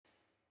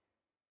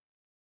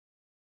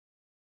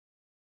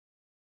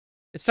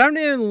It's time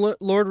to end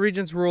Lord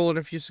Regent's rule, and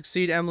if you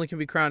succeed, Emily can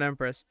be crowned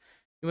Empress.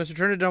 You must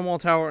return to Dunwall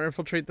Tower and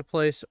infiltrate the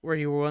place where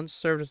he once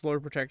served as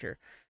Lord Protector.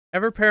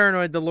 Ever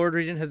paranoid, the Lord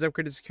Regent has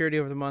upgraded security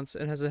over the months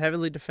and has a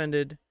heavily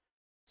defended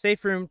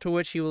safe room to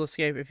which he will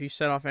escape if you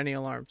set off any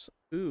alarms.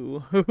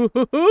 Ooh.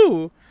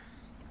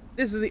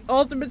 This is the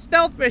ultimate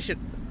stealth mission.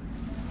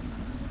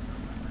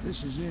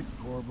 This is it,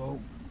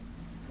 Corvo.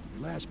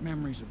 Your last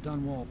memories of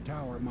Dunwall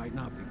Tower might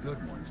not be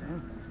good ones, huh?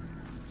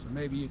 So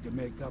maybe you can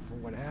make up for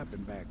what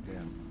happened back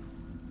then.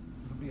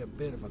 It'll be a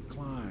bit of a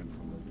climb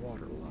from the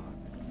waterlock.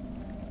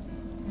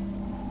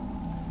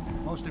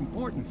 Most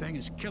important thing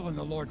is killing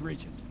the Lord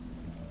Regent.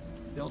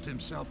 Built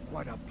himself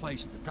quite a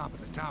place at the top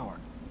of the tower.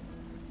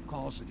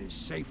 Calls it his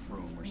safe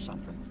room or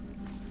something.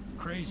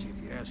 Crazy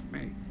if you ask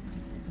me.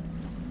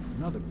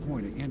 Another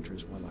point of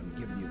interest while I'm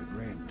giving you the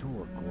grand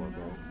tour,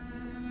 Corvo.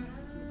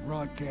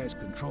 Broadcast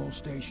control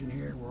station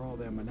here where all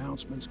them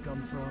announcements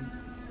come from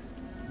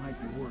might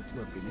be worth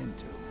looking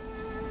into.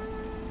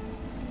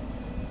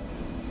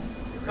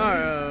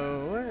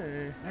 Oh,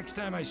 way. Next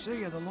time I see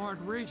you, the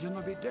Lord Reagent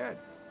will be dead.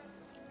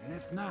 And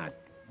if not,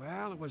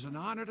 well, it was an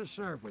honor to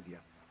serve with you.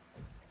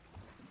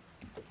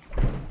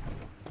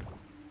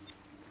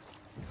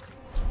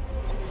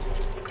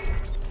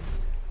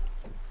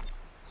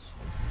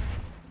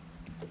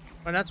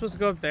 Am I not supposed to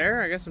go up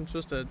there? I guess I'm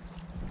supposed to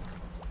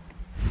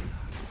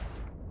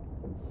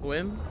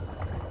swim.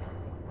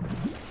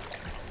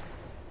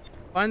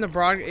 Find the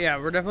broad. Yeah,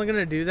 we're definitely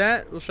gonna do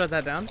that. We'll shut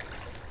that down.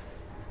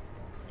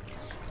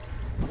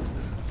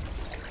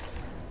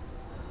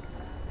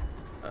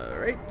 All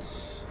right.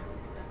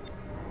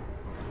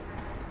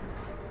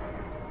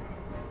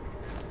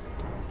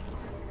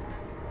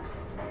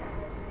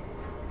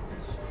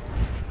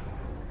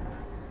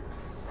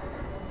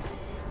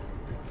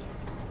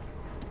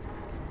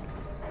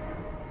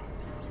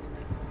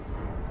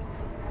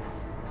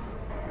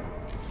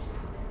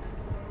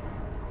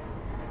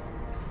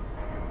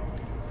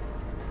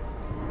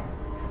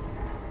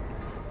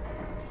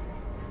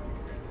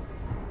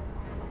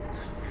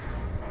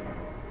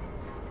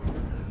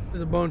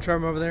 There's a bone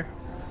charm over there.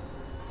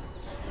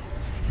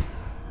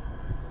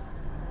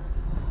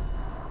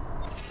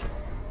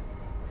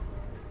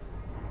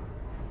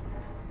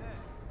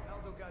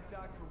 Aldo got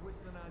docked for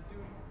whistling on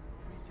duty.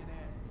 Regent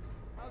asks,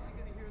 how's he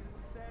gonna hear this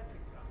assassin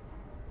come?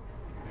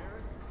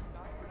 Embarrassed?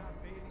 Docked for not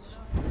bathing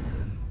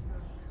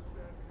enough?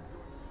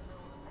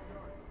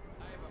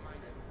 I have a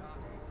mind to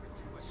talk for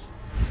too much.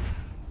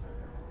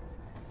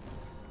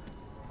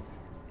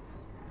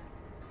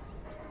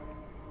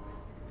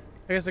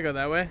 I guess I go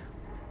that way.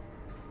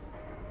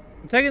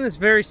 I'm taking this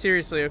very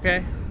seriously,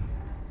 okay?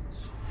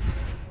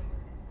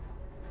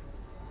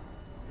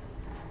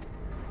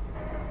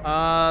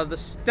 The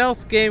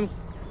stealth game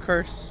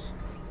curse.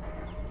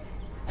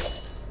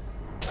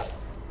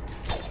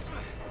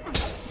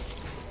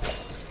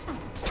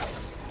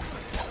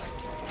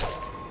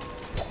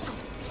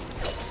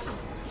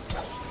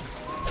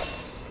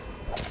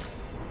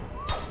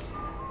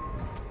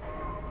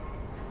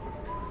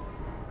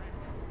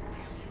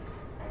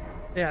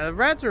 Yeah, the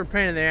rats are a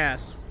pain in the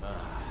ass.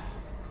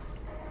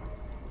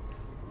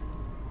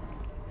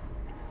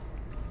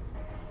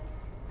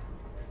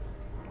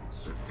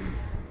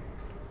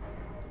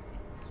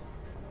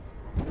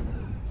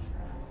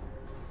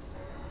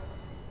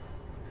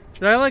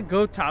 Should I like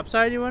go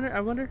topside? You wonder?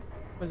 I wonder.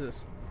 What is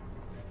this?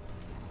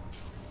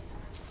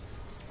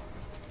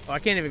 Oh, I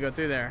can't even go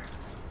through there.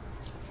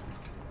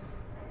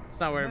 Let's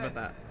not worry about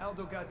that.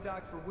 Aldo got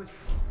docked for whistling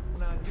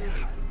on duty.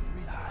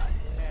 Regent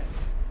asks,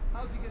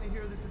 how's he gonna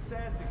hear this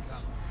assassin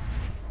come?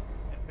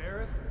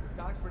 Embarrassed?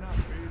 Docked for not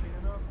bathing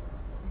enough?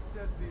 He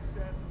says the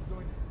assassin's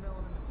going to smell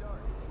him in the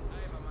dark.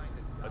 I have a mind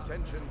to talk.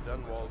 Attention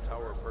Dunwall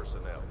Tower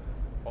personnel.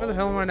 Where the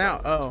hell am I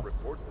now? Oh.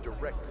 Report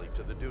directly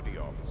to the duty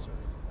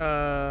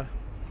officer.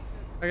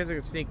 I guess I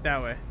could sneak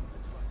that way.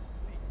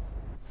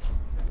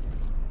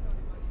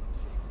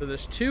 So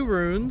there's two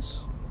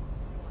runes.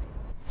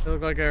 They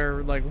look like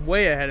they're like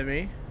way ahead of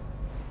me.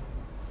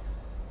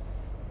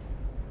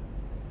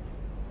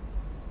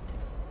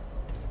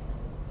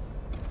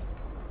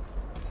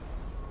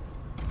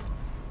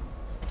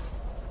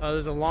 Oh,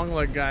 there's a long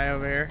leg guy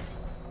over here.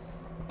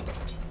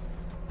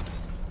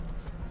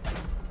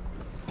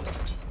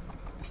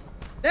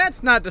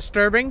 That's not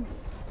disturbing.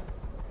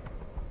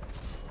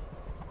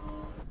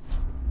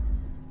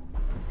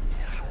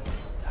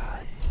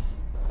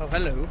 Oh,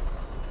 hello.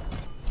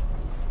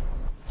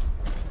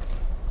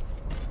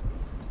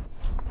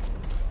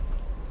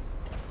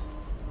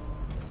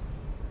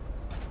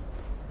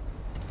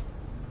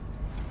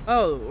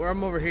 Oh,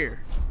 I'm over here.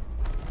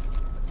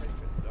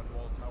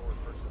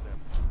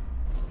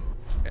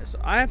 Okay, so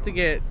I have to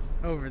get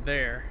over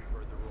there.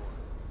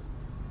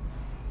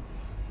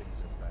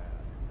 Things are bad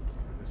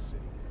in the city.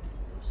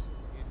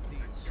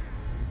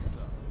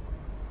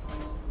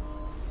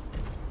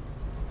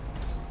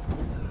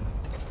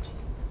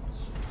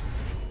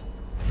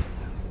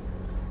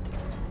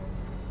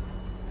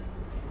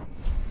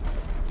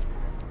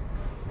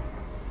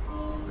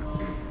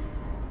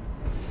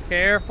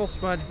 Careful,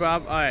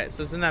 SpongeBob. Alright,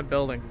 so it's in that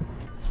building.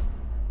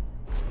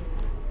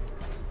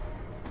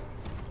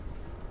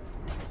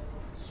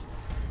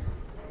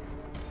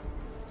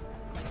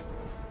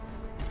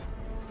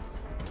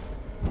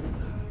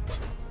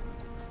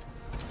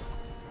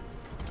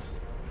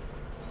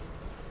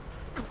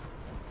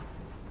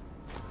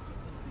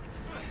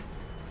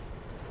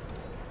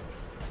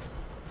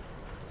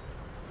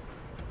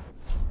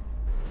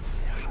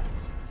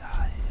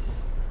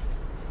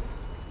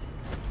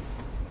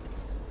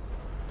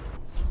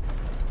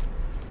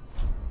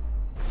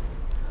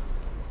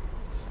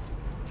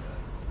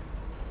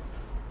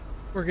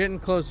 We're getting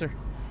closer.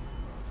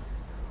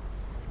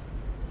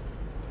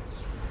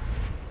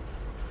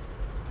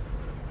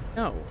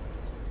 No.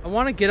 I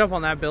want to get up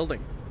on that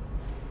building.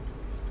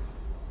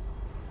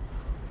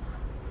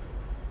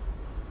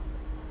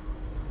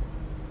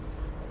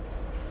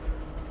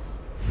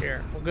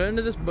 Here, we'll go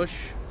into this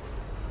bush.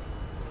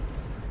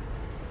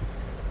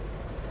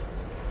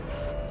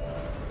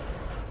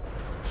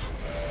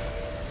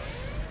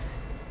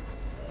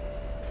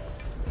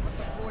 What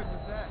the boy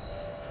was that?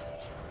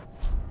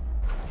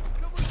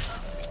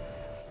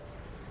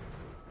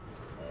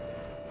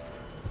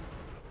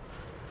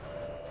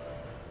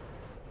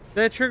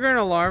 Did I trigger an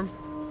alarm?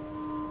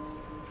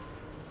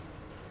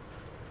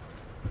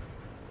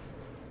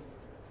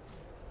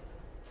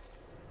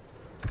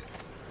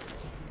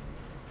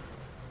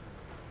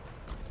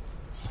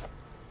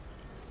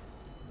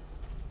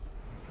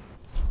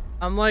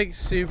 I'm like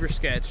super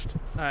sketched.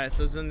 Alright,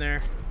 so it's in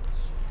there.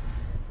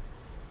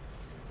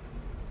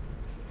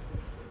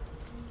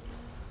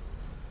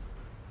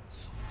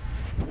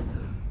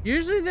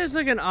 Usually there's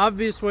like an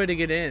obvious way to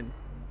get in.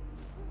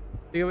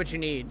 You get what you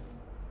need.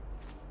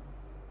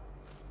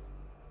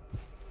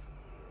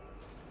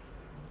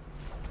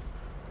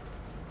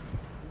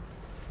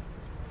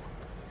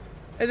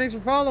 Hey, thanks for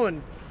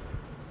following.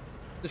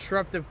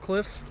 Disruptive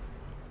Cliff.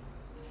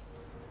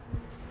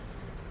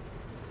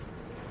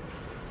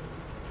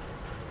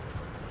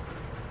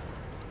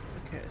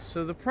 Okay,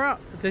 so the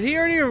did he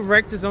already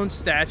erect his own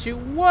statue?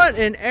 What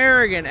an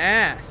arrogant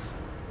ass.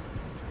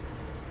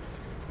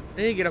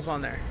 I need to get up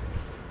on there.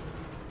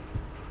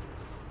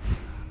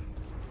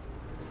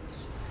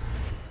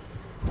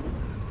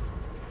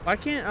 Why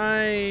can't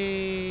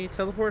I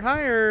teleport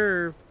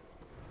higher?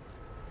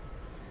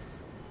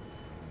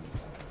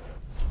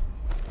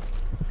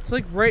 It's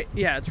like right,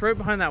 yeah, it's right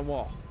behind that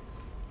wall.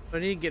 But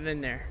I need to get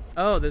in there.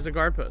 Oh, there's a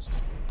guard post.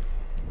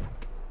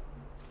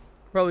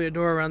 Probably a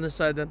door around this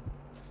side then.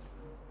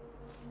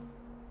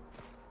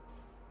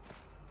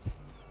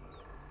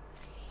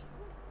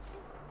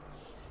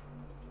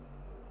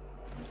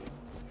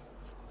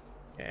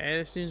 Okay,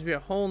 there seems to be a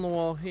hole in the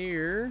wall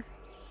here.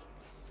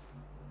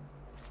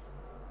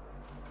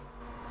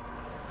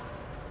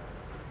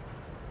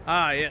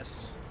 Ah,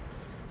 yes.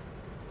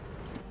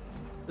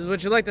 This is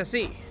what you like to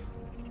see.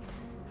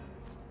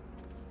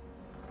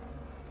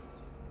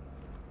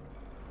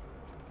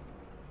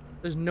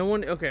 There's no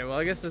one. Okay, well,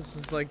 I guess this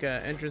is like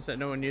an entrance that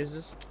no one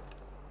uses.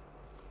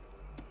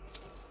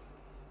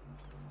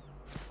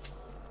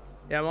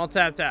 Yeah, I'm all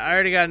tapped out. I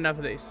already got enough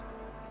of these.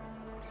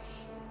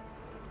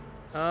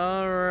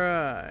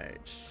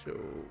 Alright, so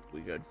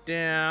we go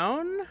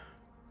down.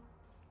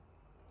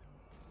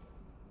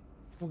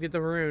 We'll get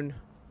the rune.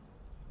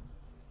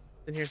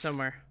 It's in here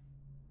somewhere.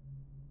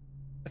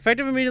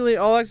 Effective immediately,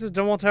 all access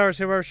Dunwall Tower is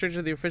hereby restricted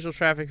to the official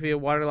traffic via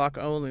waterlock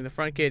only. The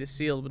front gate is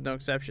sealed with no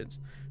exceptions.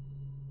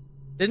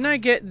 Didn't I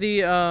get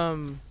the, I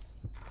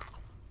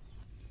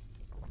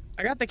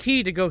got the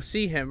key to go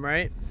see him,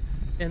 right?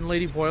 In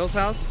Lady Boyle's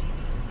house?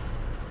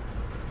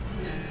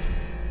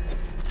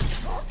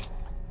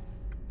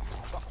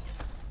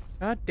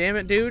 God damn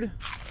it, dude.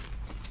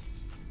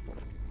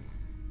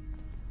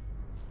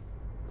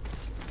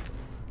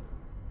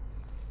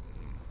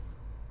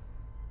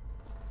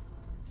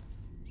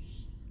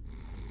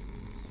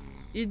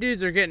 You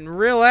dudes are getting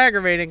real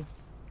aggravating.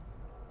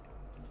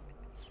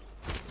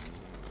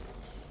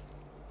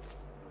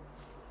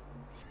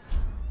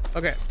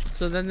 Okay,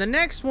 so then the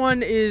next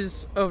one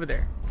is over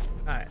there.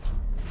 Alright.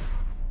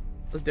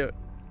 Let's do it.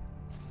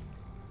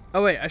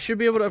 Oh wait, I should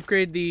be able to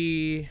upgrade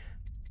the...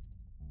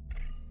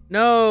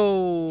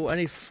 No, I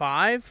need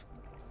 5?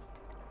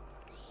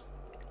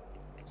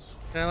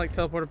 Can I like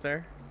teleport up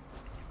there?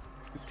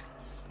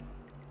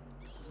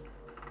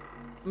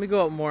 Let me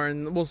go up more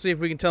and we'll see if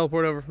we can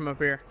teleport over from up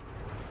here.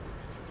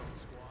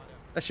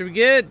 That should be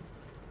good.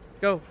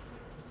 Go.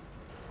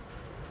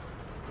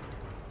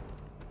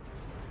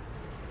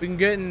 We can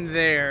get in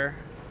there.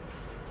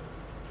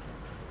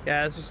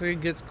 Yeah, this looks like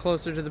it gets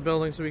closer to the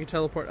building so we can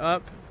teleport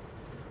up.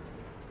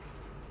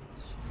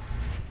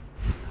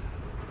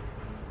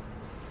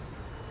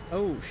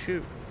 Oh,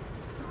 shoot.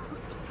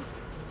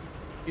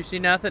 You see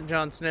nothing,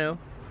 Jon Snow.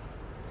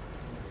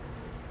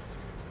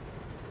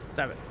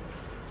 Stop it.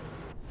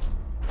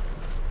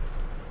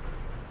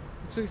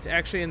 Looks like it's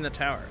actually in the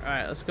tower.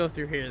 Alright, let's go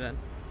through here then.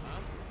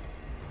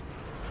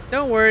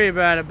 Don't worry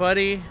about it,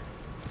 buddy.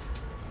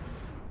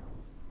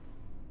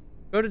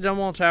 Go to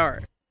Dunwall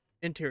Tower.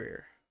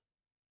 Interior.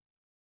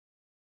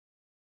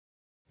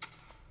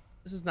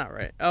 This is not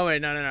right. Oh,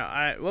 wait,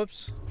 no.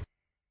 Whoops.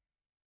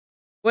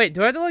 Wait,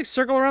 do I have to, like,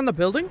 circle around the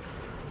building?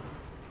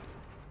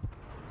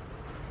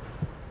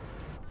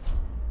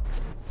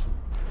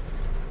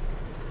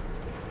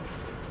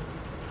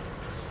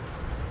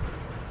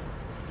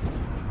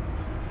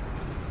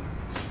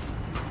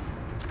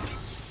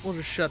 We'll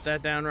just shut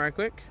that down right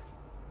quick.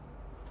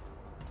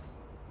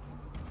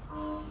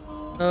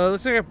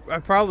 Looks like I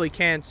probably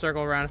can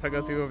circle around if I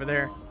go through over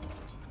there.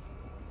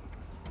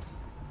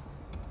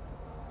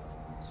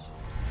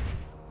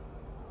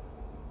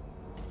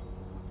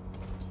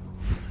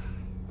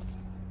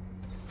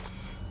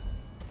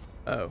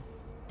 Oh.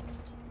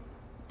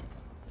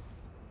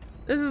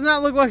 This does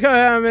not look like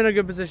I'm in a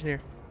good position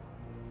here.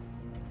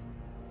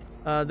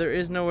 There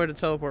is nowhere to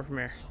teleport from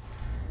here.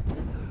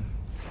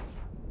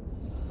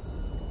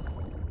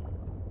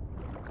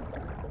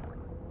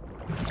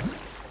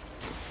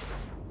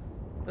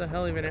 What the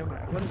hell even am I?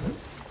 What is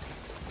this?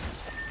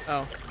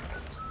 Oh.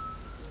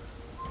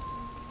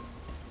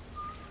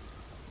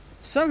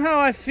 Somehow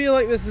I feel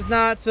like this is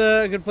not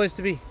a good place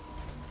to be.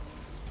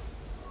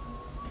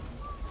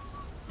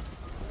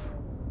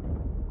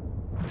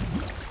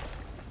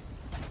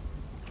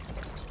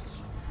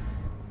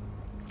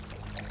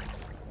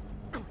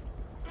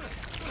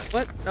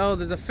 What? Oh,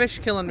 there's a fish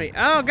killing me.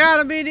 Oh god,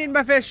 I'm being eaten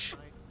by fish.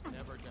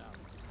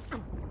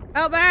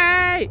 Help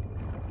me!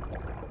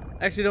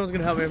 Actually, no one's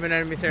gonna help me. I'm in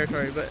enemy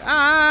territory, but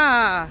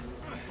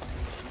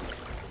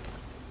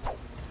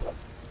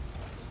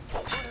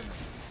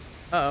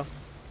Uh-oh.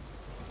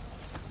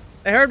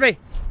 They heard me.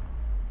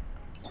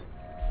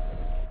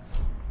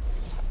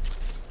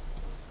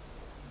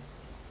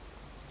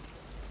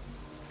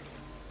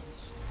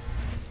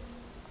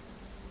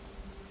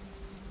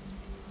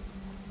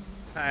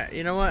 Alright,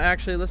 you know what?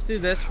 Actually, let's do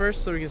this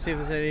first so we can see if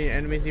there's any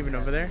enemies even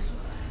over there.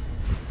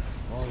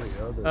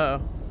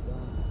 Uh-oh.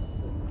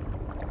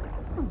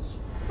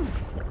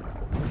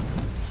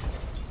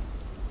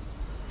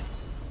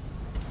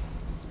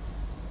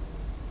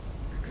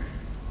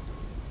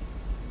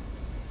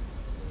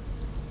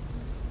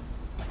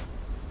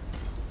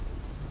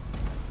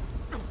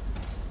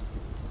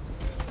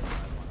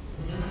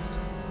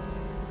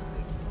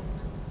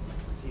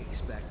 Does he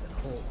expect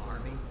the whole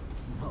army?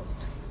 Moat.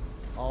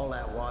 All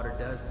that water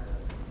does.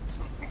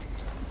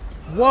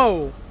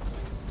 Whoa!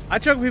 I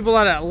choke people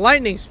out at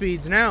lightning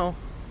speeds now.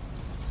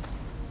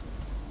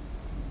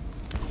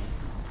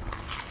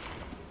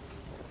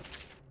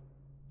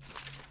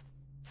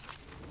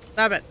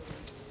 Stop it.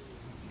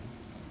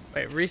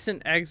 Wait,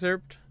 recent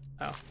excerpt?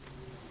 Oh.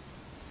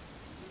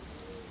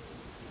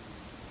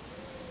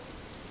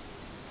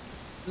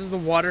 This is the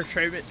water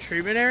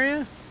treatment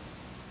area?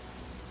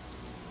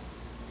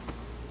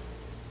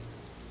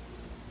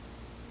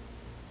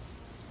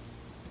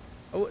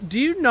 Oh, do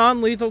you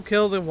non-lethal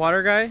kill the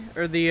water guy?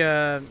 Or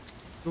the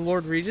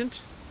Lord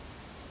Reagent?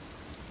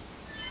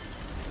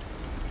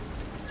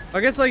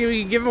 I guess like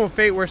we can give him a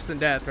fate worse than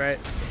death, right?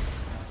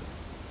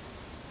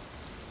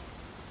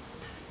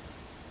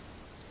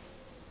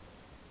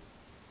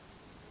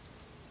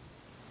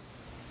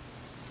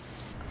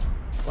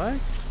 What?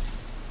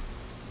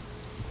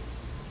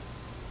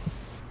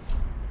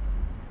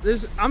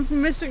 I'm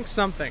missing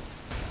something.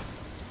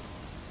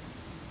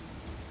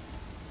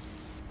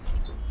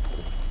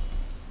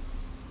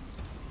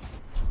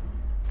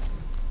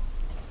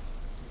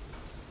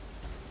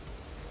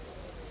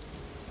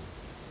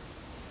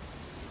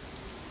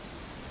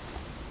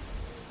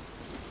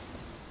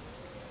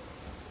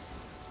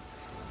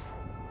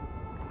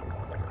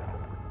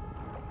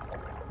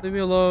 Leave me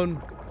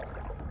alone,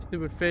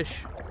 stupid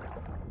fish.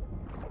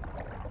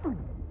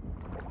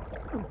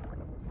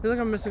 I feel like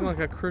I'm missing like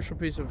a crucial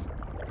piece of...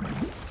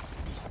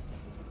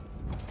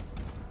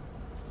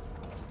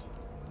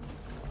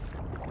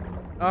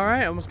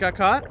 Alright, almost got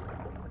caught.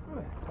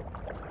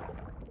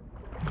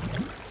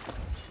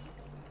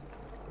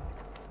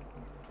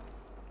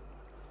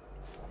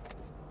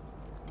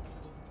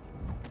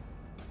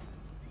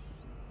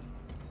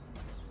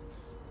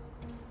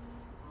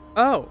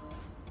 Oh.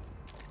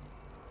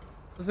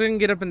 Let's see if I can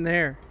get up in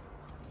there.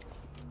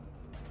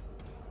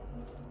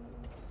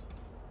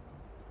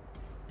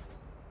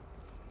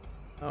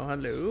 Oh,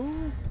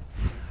 hello.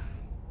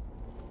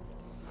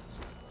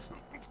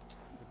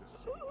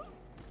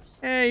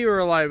 Hey, you were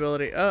a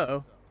liability.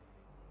 Uh-oh.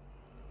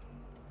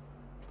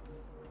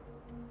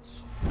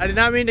 I did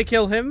not mean to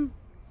kill him.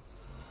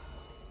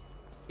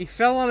 He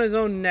fell on his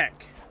own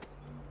neck.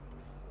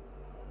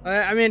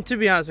 I mean, to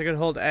be honest, I could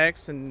hold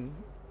X and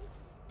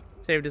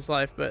saved his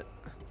life, but...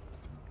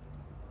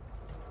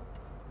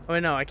 Oh,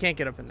 wait, no, I can't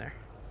get up in there.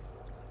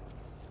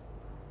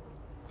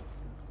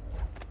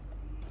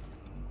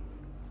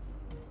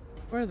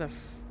 Where the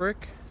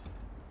frick?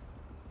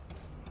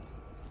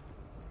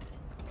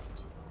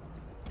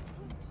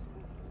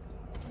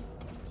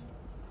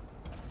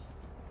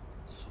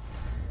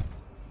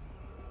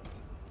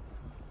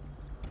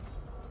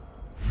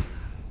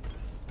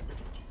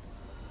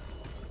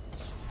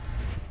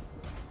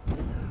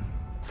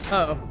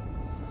 Uh-oh.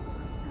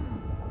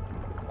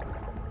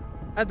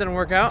 That didn't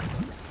work out.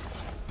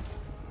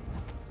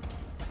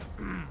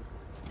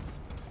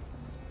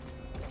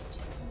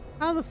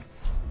 How the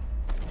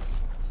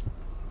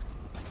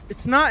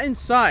It's not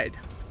inside.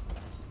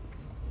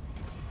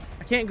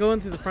 I can't go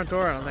in through the front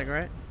door, I don't think,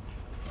 right?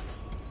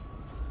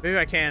 Maybe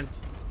I can.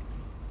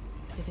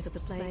 If the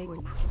plague were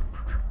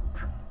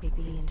take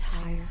the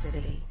entire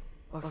city,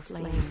 or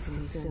flames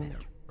consume it,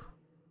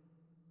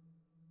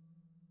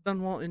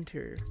 Sunwall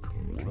interior.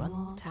 one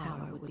wall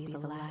tower would be the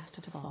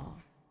last to fall.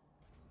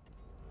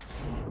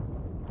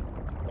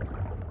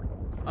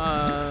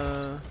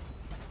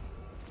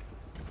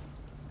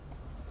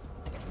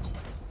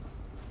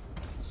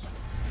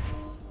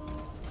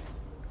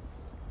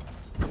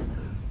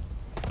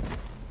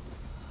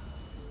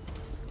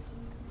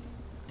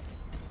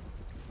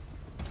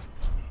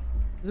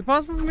 Is it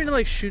possible for me to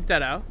like shoot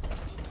that out?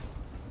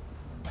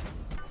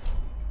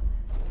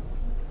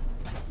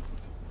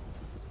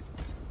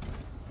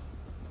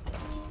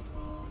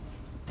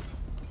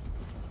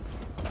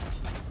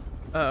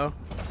 Uh-oh.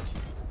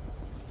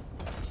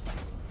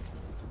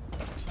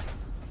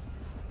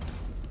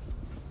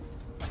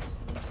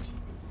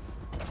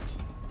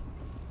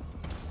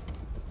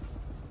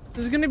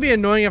 This is gonna be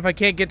annoying if I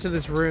can't get to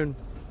this rune.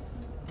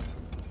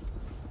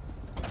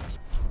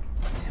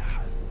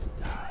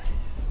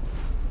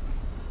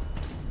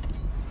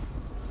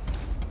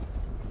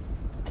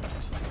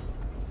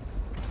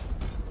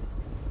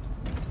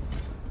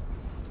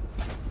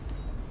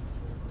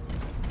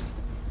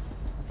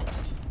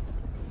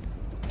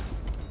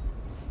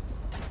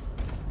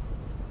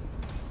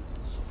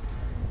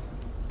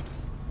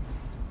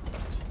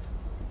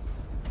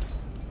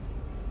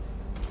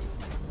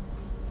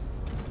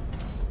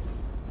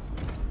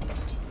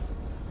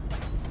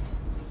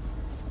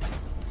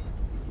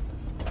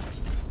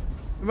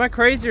 Am I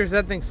crazy or is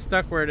that thing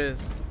stuck where it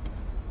is?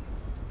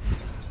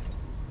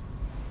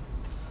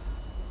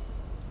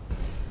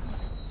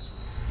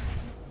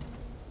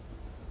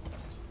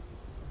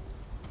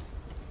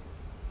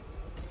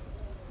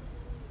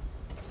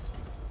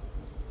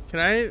 Can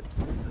I?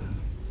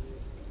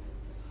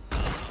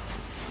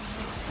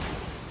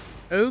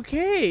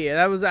 Okay,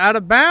 that was out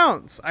of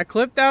bounds. I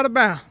clipped out of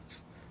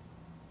bounds.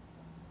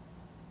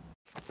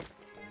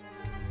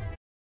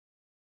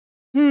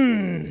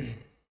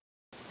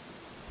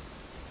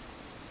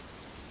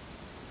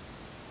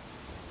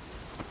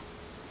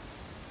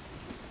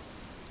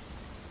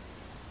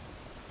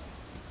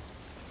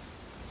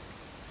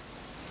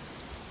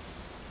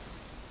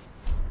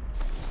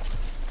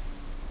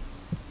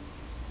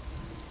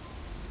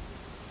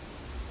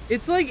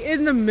 It's like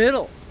in the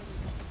middle.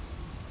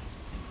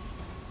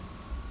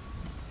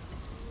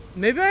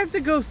 Maybe I have to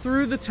go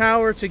through the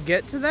tower to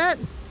get to that?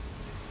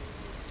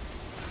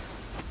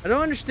 I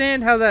don't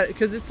understand how that,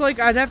 because it's like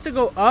I'd have to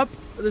go up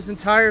this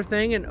entire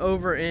thing and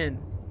over in.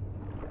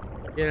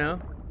 You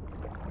know?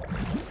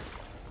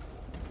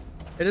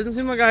 It doesn't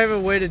seem like I have a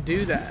way to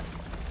do that.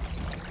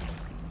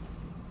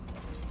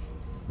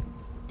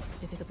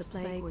 If the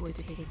plague were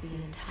to take the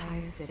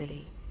entire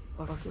city,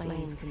 or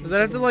flames consume, Because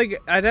I'd have to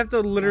like, I'd have to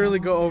literally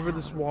go over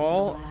this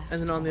wall,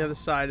 and then on the other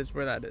side is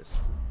where that is.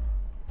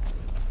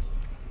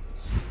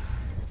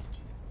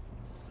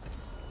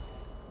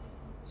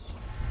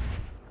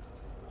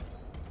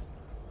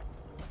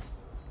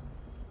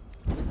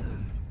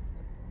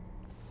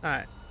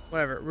 Alright,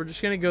 whatever. We're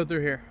just gonna go through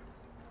here.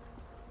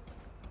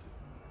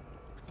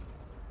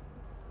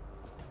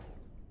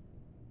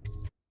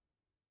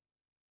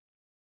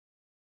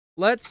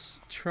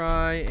 Let's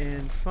try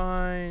and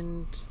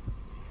find...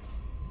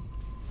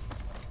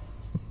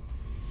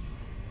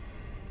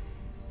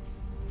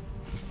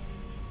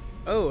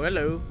 Oh,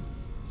 hello.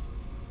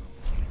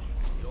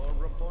 Your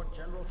report,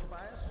 General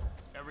Tobias?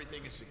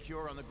 Everything is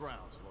secure on the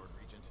grounds, Lord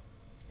Regent.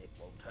 It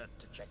won't hurt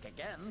to check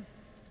again.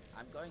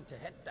 I'm going to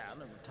head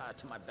down and retire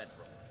to my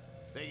bedroom.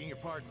 Begging your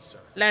pardon, sir.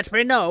 Let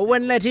me know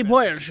when Letty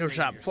Boyle shows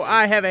up, for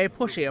I have a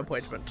pushy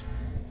appointment.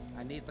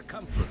 I need the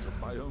comfort of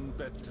my own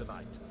bed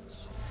tonight.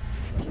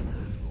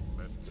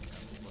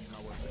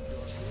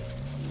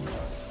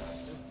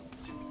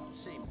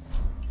 See me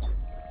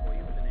before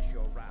you finish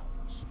your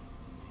rounds.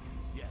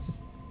 Yes,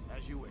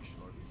 as you wish,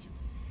 Lord Regent.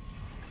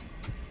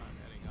 I'm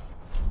heading out.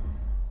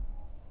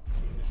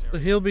 So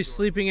he'll be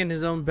sleeping in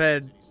his own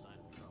bed.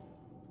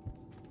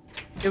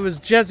 It was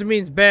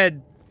Jessamines'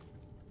 bed.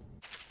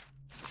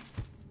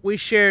 We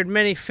shared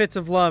many fits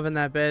of love in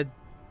that bed.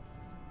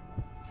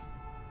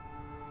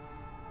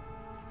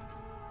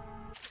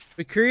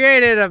 We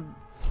created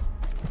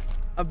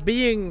a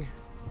being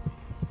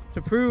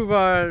to prove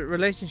our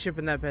relationship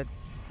in that bed.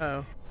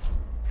 Uh-oh.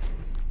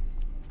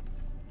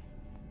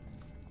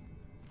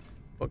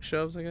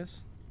 Bookshelves, I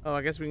guess? Oh,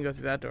 I guess we can go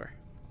through that door.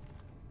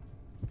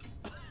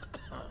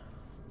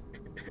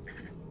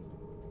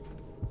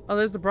 Oh,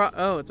 there's the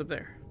oh, it's up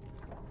there.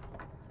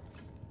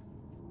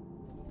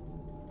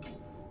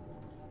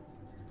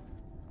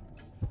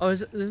 Oh,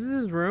 is this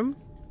his room?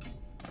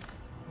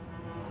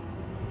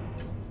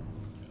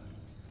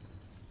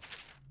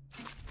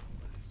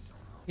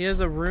 He has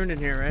a rune in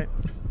here, right?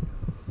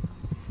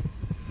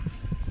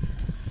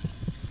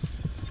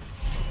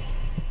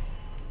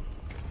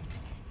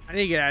 I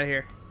need to get out of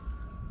here.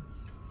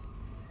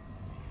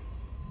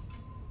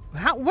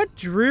 What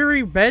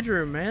dreary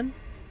bedroom, man?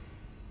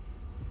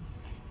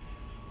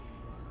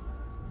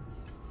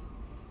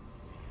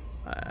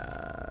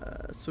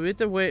 So we have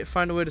to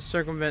find a way to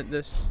circumvent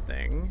this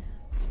thing.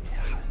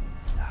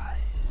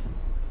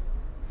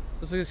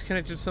 Looks like it's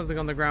connected to something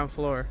on the ground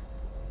floor.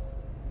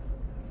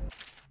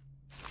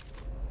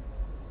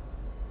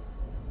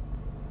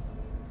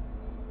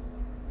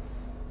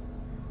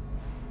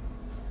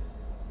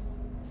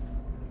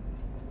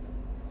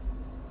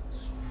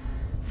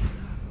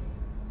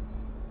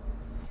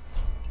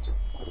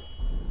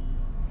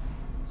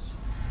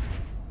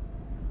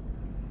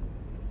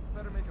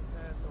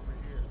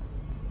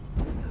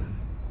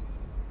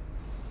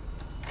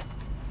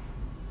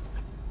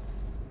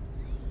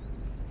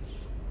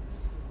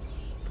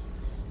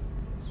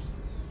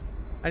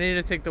 need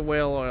to take the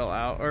whale oil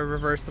out or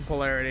reverse the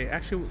polarity.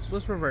 Actually,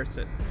 let's reverse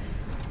it.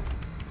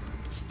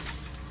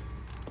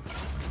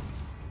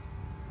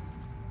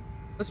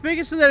 Let's make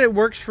it so that it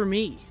works for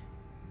me.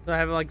 So I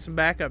have like some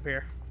backup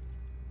here.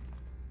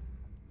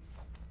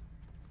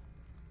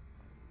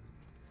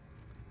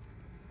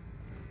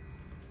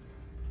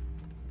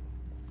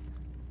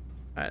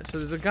 Alright, so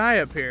there's a guy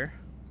up here.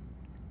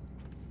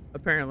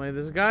 Apparently,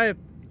 there's a guy up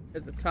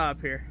at the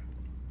top here.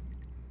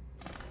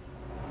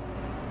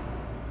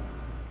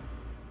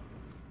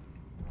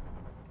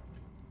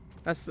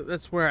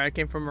 That's where I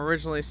came from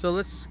originally. So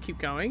let's keep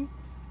going.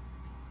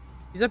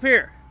 He's up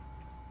here.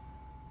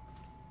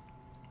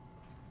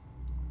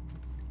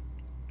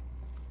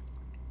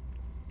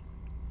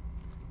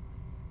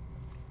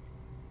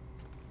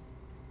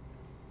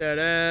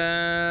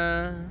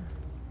 Ta-da!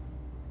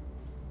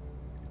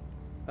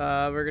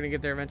 We're gonna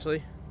get there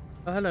eventually.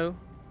 Oh, hello.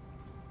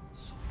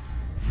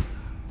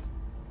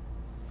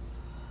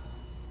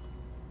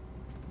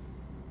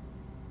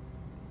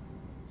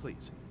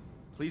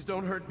 Please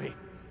don't hurt me.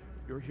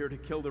 You're here to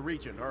kill the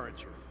Regent,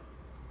 aren't you?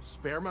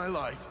 Spare my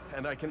life,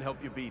 and I can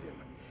help you beat him.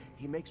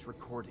 He makes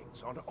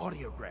recordings on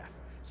audiograph,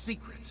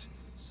 secrets.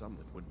 Some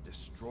that would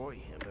destroy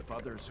him if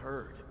others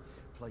heard.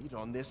 Played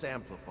on this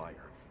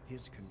amplifier,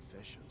 his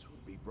confessions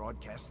would be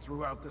broadcast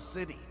throughout the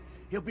city.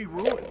 He'll be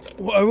ruined.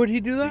 Why would he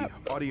do that?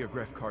 The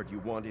audiograph card you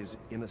want is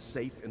in a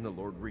safe in the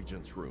Lord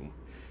Regent's room.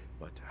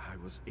 But I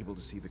was able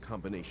to see the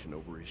combination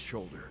over his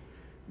shoulder.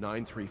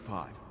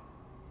 935.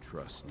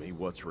 Trust me,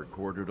 what's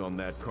recorded on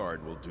that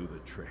card will do the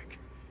trick.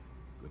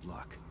 Good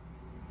luck.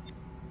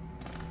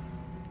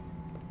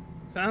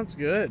 Sounds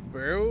good,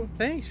 bro.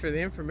 Thanks for the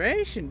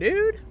information,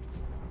 dude.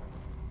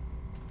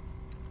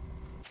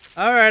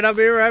 Alright, I'll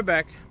be right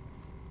back.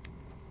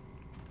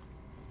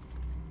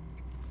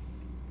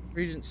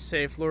 Regent's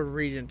safe, Lord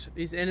Reagent.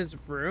 He's in his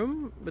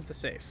room with the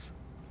safe.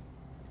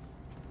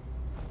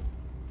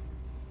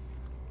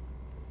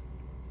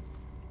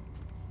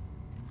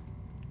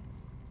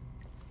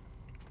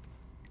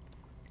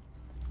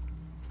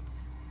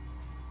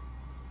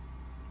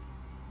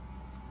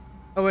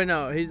 Oh wait,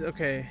 no, he's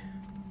okay.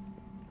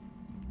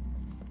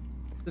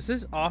 This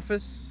is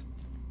office.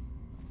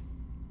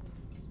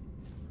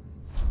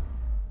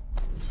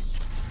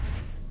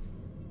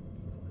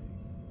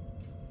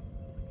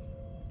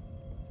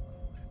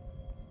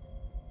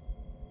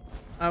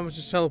 I was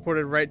just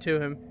teleported right to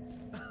him.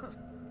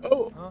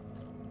 Oh. Huh?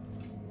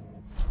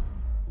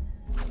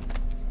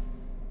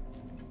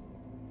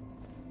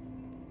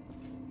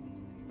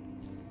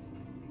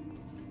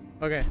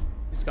 Okay,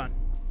 he's gone.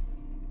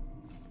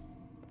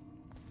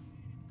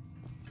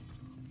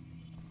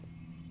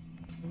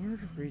 Lord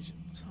Reagent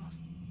soft.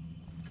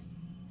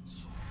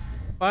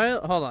 File.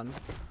 Hold on.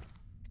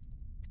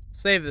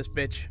 Save this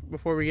bitch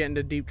before we get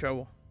into deep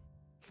trouble.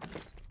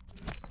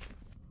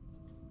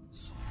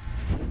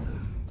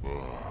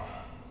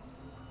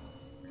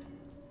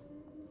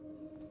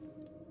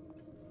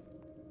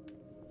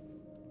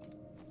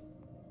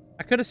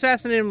 I could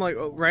assassinate him like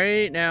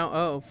right now.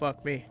 Oh,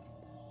 fuck me.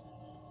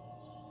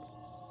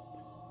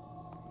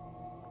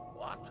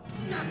 What?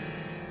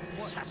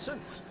 Assassin?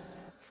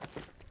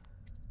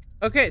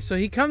 Okay, so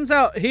he comes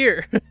out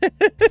here.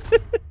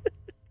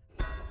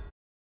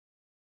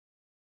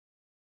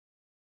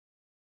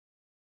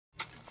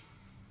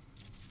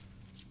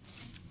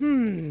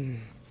 Hmm.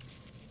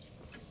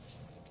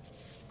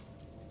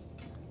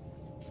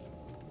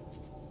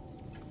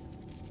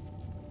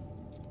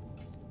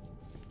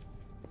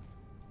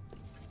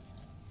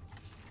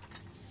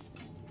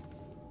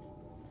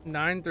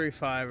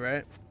 $935,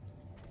 right?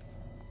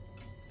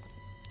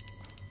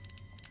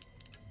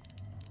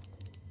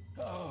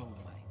 Oh,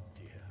 my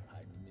dear, I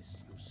miss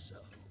you so.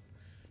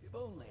 If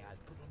only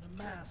I'd put on a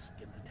mask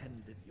and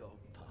attended your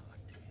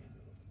party.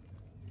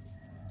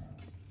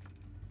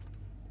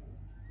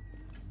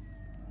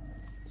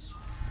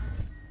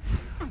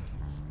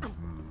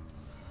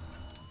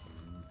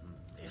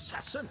 The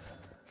assassin?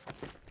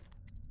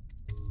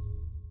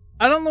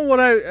 I don't know what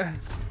I...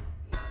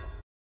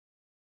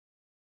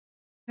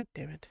 God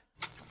damn it.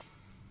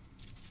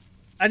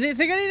 I didn't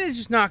think I needed to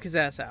just knock his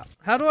ass out.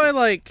 How do I,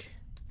 like...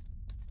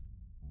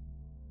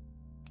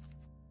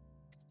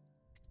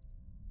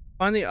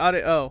 Find the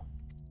audio... Oh.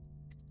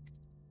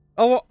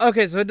 Oh, well,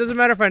 okay, so it doesn't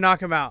matter if I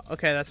knock him out.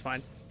 Okay, that's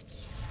fine.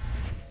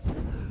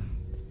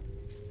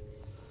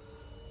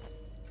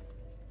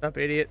 Up,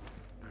 idiot.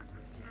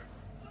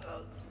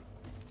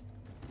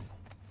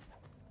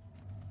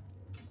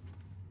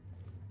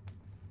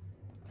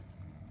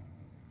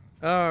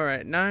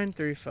 Alright,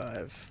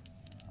 935.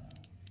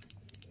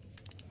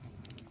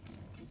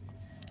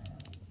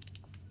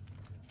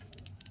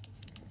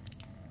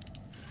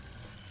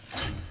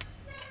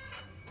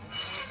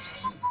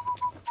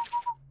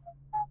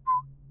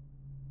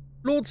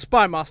 Lord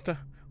Spymaster,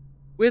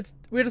 we had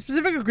a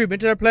specific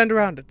agreement and I planned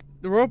around it.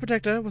 The Royal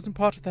Protector wasn't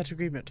part of that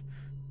agreement.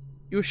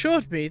 You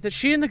assured me that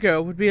she and the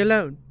girl would be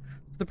alone,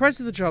 so the price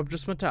of the job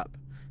just went up.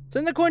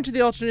 Send the coin to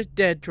the alternate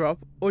dead drop,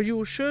 or you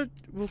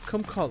will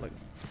come calling.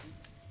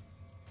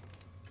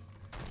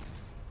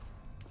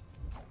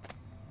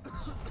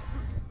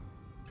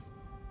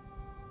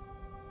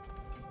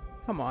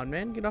 Come on,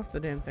 man. Get off the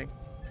damn thing.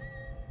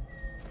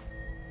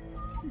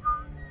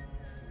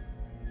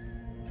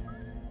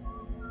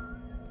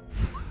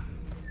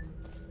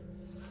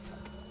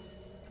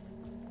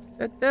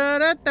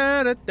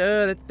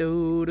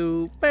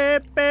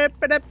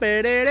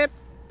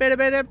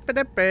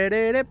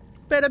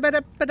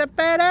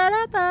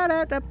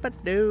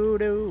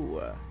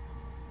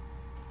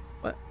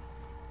 What?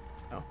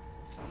 Oh.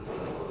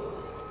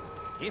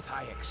 If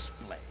I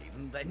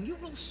explain, then you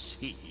will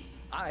see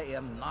I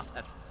am not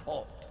at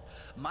fault.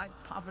 My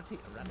poverty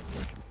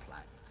eradication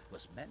plan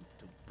was meant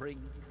to bring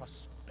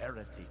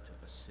prosperity to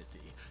the city,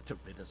 to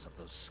rid us of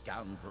those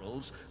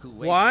scoundrels who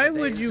waste Why their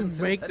would days you in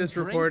filth make and this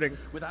drink recording?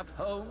 without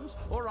homes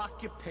or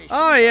occupation?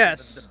 Ah,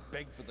 yes. Rather than to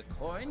beg for the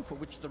coin for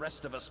which the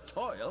rest of us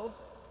toil,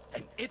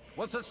 and it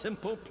was a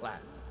simple plan.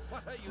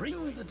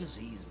 Bring the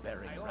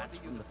disease-bearing rats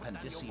from the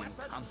Pandician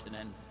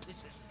continent. This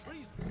is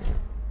treason.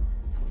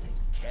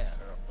 Take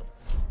care of them.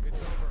 It's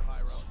over,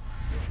 Hyro.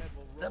 Your head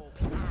will The roll.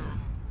 plan.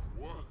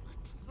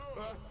 Worked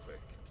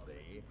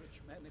perfectly.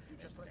 Rich men, if you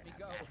just let me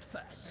go. At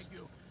first.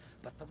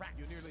 But the rats.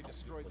 You nearly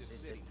destroyed was the as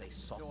city. if they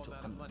sought No to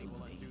amount of money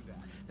will undo me. undo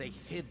that. They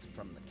hid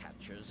from the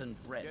catchers and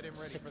bred Get him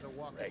ready sick for the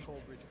walk to rate.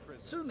 Coldridge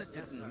Prison. Soon it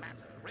didn't matter.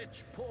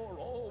 Rich, poor,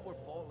 all were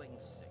falling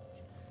sick.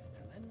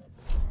 And then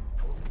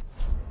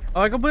Oh,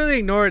 I completely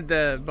ignored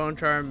the bone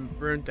charm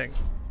rune thing.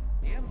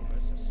 the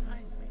Empress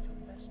assigned me to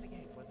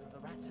investigate whether the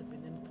rats had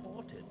been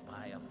imported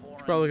by a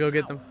foreign Probably go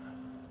get them. power.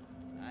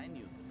 I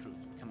knew the truth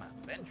would come out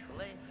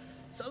eventually,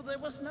 so there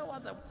was no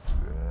other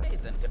way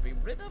than to be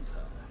rid of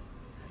her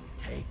and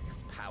take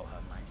power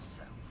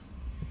myself.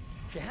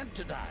 She had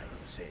to die, you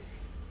see.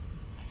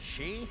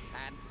 She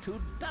had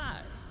to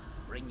die.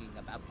 Bringing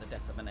about the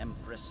death of an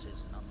empress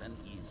is not an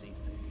easy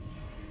thing.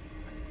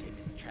 But it gave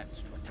me the chance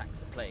to attack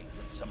the plague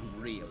with some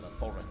real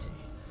authority.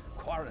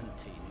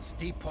 Quarantines,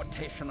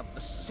 deportation of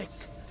the sick.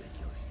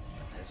 Ridiculous.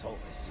 But there's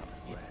always some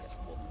hideous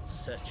woman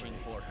searching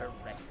for her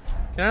wreck.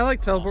 Can I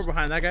like teleport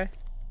behind that guy?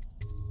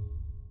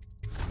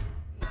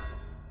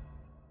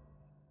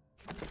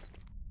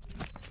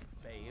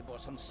 Babe or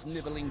some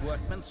sniveling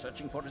workman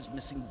searching for his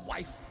missing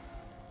wife.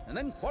 And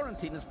then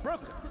quarantine is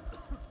broken.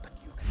 But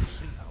you can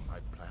see how my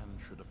plan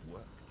should have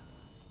worked.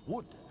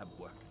 Would have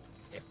worked.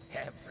 If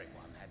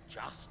everyone had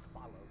just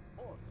followed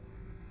orders.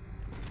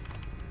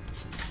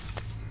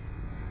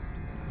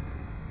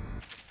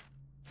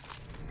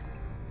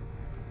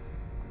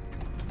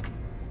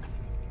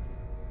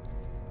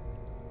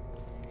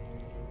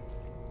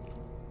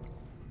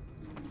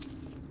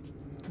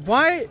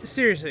 Why?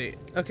 Seriously.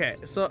 Okay,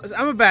 so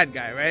I'm a bad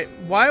guy, right?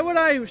 Why would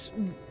I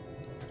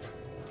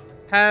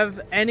have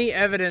any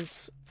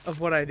evidence of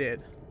what I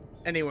did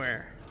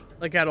anywhere?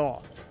 Like, at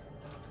all?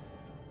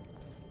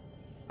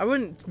 I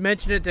wouldn't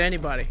mention it to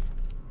anybody.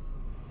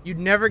 You'd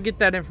never get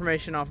that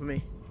information off of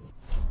me.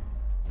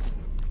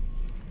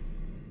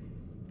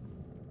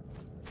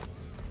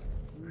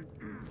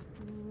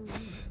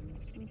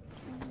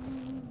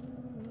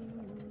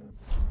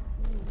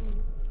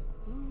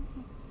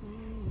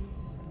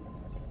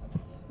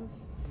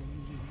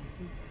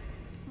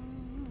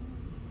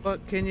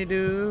 What can you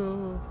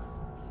do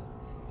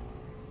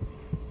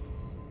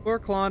for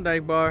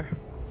Klondike bar?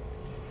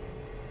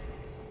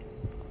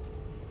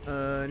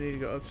 I need to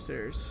go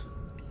upstairs.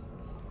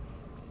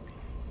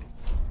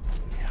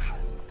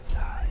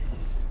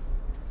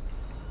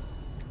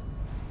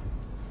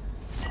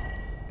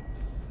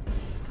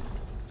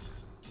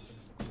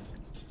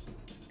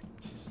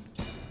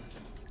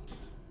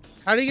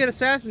 How do you get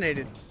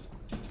assassinated?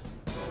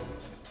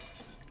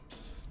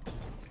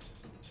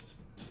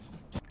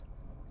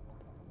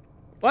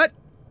 What?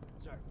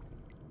 Sir,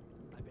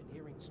 I've been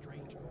hearing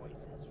strange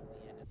noises from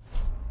the end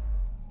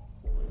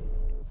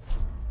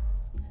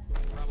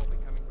of Probably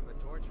coming from the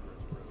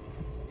torturer's room.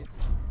 He's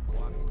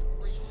walking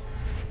freaks.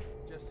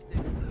 Just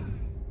stick.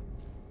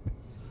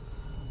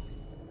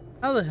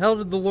 How the hell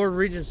did the Lord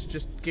Reagent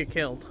just get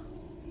killed?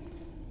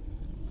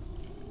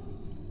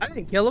 I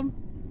didn't kill him.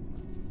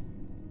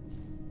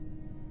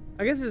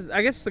 I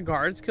guess the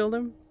guards killed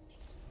him.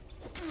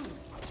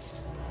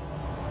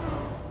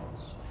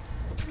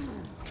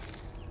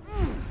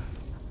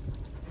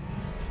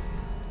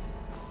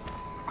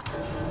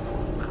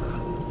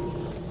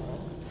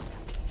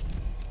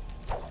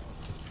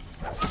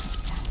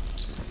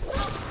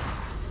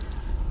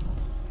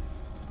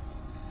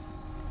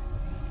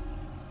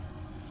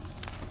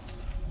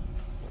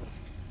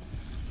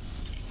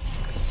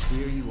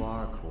 Here you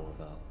are,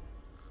 Corvo,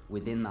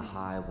 within the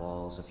high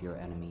walls of your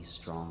enemy's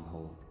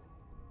stronghold,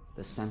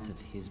 the scent of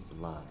his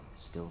blood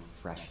still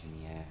fresh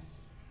in the air.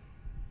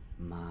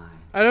 My,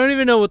 I don't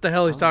even know what the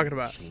hell he's how talking you've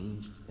about.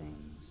 changed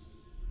things.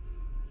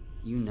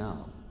 You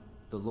know,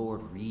 the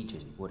Lord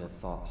Reagent would have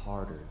fought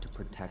harder to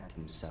protect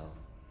himself,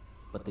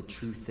 but the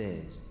truth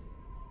is,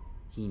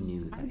 he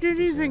knew that I he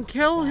didn't even deserved to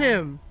kill die.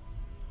 him.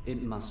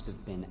 It must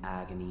have been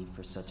agony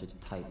for such a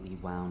tightly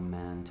wound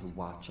man to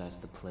watch as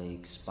the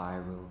plague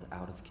spiraled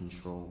out of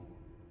control.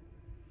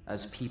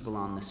 As people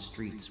on the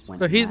streets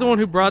went So he's the one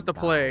who mad brought the and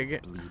died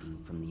plague. bleeding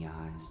from the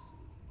eyes.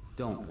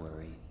 Don't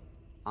worry.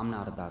 I'm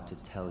not about to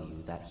tell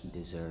you that he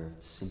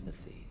deserved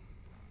sympathy.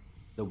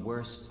 The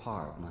worst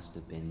part must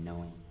have been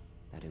knowing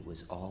that it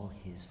was all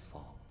his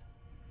fault.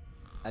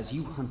 As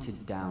you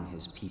hunted down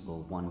his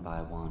people one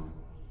by one,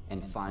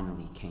 and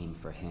finally came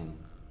for him,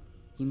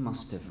 he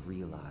must have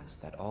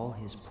realized that all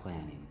his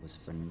planning was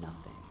for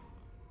nothing.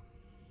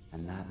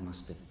 And that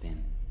must have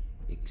been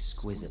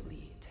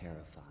exquisitely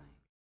terrifying.